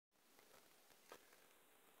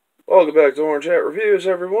Welcome back to Orange Hat Reviews,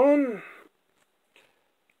 everyone.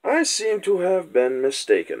 I seem to have been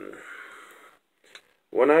mistaken.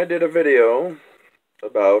 When I did a video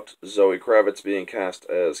about Zoe Kravitz being cast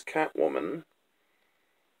as Catwoman,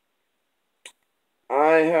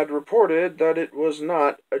 I had reported that it was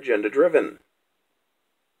not agenda-driven.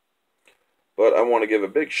 But I want to give a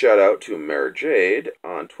big shout out to Mara Jade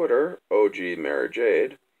on Twitter, OG Mara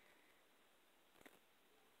Jade,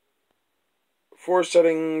 for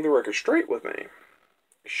setting the record straight with me.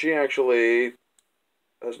 She actually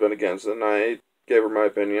has been against it, and I gave her my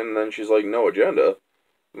opinion, and then she's like, no agenda.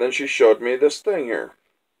 And then she showed me this thing here.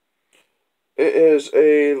 It is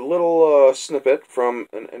a little snippet from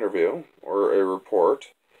an interview, or a report.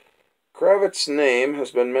 Kravitz's name has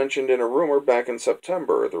been mentioned in a rumor back in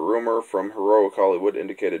September. The rumor from Heroic Hollywood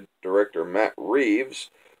indicated director Matt Reeves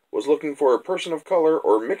was looking for a person of color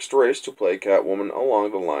or mixed race to play Catwoman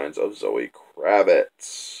along the lines of Zoe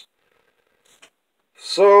Kravitz.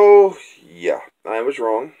 So, yeah, I was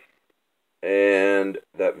wrong. And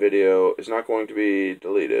that video is not going to be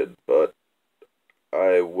deleted, but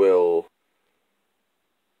I will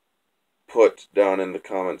put down in the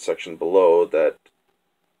comment section below that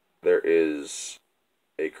there is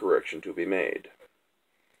a correction to be made.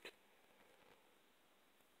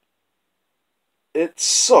 It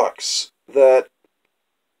sucks that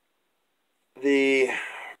the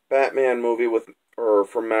Batman movie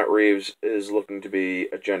from Matt Reeves is looking to be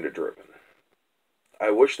agenda-driven.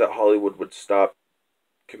 I wish that Hollywood would stop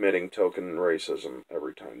committing token racism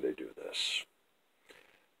every time they do this.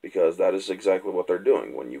 Because that is exactly what they're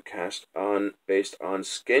doing. When you cast based on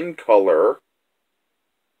skin color,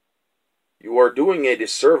 you are doing a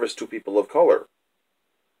disservice to people of color.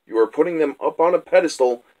 You are putting them up on a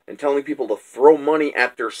pedestal and telling people to throw money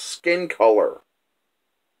at their skin color.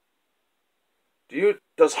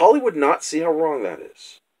 Does Hollywood not see how wrong that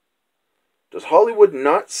is? Does Hollywood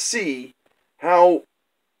not see how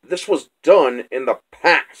this was done in the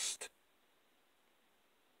past?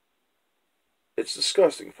 It's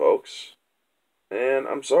disgusting, folks. And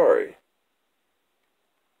I'm sorry.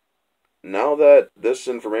 Now that this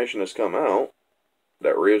information has come out,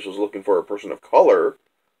 that Reeves was looking for a person of color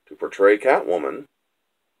to portray Catwoman,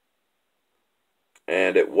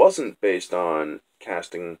 and it wasn't based on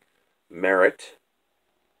casting merit,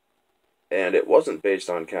 and it wasn't based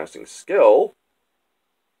on casting skill,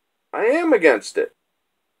 I am against it.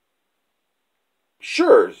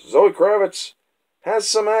 Sure, Zoe Kravitz has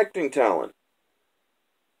some acting talent,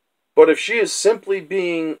 but if she is simply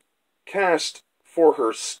being cast for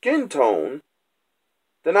her skin tone,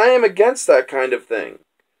 then I am against that kind of thing.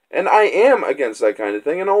 And I am against that kind of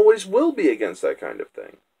thing, and always will be against that kind of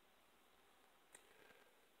thing.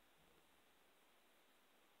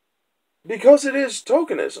 Because it is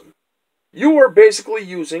tokenism. You are basically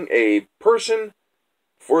using a person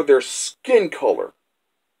for their skin color.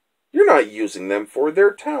 You're not using them for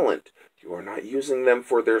their talent. You are not using them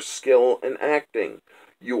for their skill in acting.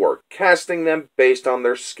 You are casting them based on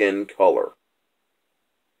their skin color.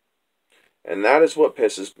 And that is what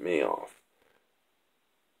pisses me off.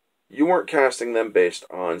 You weren't casting them based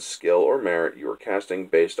on skill or merit. You were casting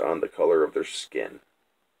based on the color of their skin.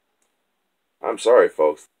 I'm sorry,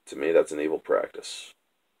 folks. To me, that's an evil practice.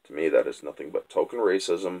 To me, that is nothing but token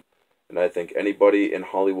racism. And I think anybody in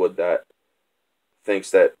Hollywood that thinks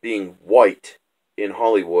that being white in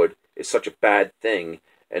Hollywood is such a bad thing,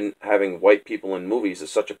 and having white people in movies is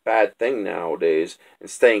such a bad thing nowadays, and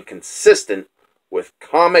staying consistent with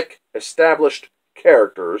comic established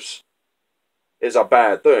characters is a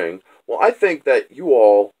bad thing. Well, I think that you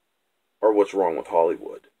all are what's wrong with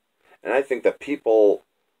Hollywood. And I think that people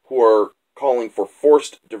who are calling for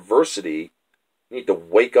forced diversity need to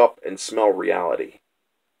wake up and smell reality.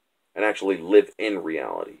 And actually live in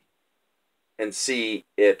reality. And see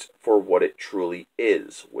it for what it truly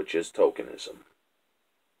is, which is tokenism.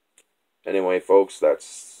 Anyway, folks,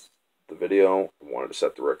 that's the video. I wanted to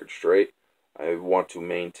set the record straight. I want to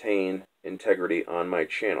maintain integrity on my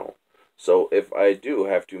channel. So if I do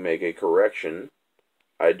have to make a correction,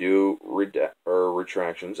 I do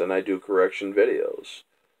retractions, and I do correction videos.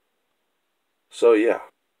 So yeah,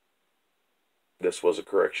 this was a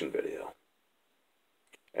correction video.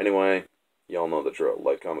 Anyway, y'all know the drill.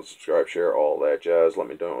 Like, comment, subscribe, share, all that jazz. Let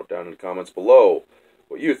me know down in the comments below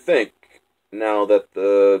what you think now that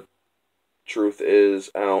the truth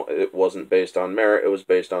is out. It wasn't based on merit, it was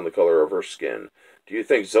based on the color of her skin. Do you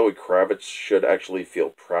think Zoe Kravitz should actually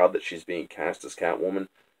feel proud that she's being cast as Catwoman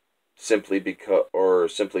simply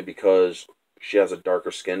because she has a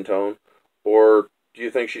darker skin tone? Or do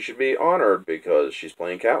you think she should be honored because she's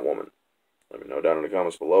playing Catwoman? Let me know down in the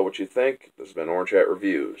comments below what you think. This has been Orange Hat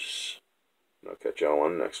Reviews. And I'll catch y'all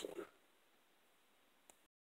on the next one.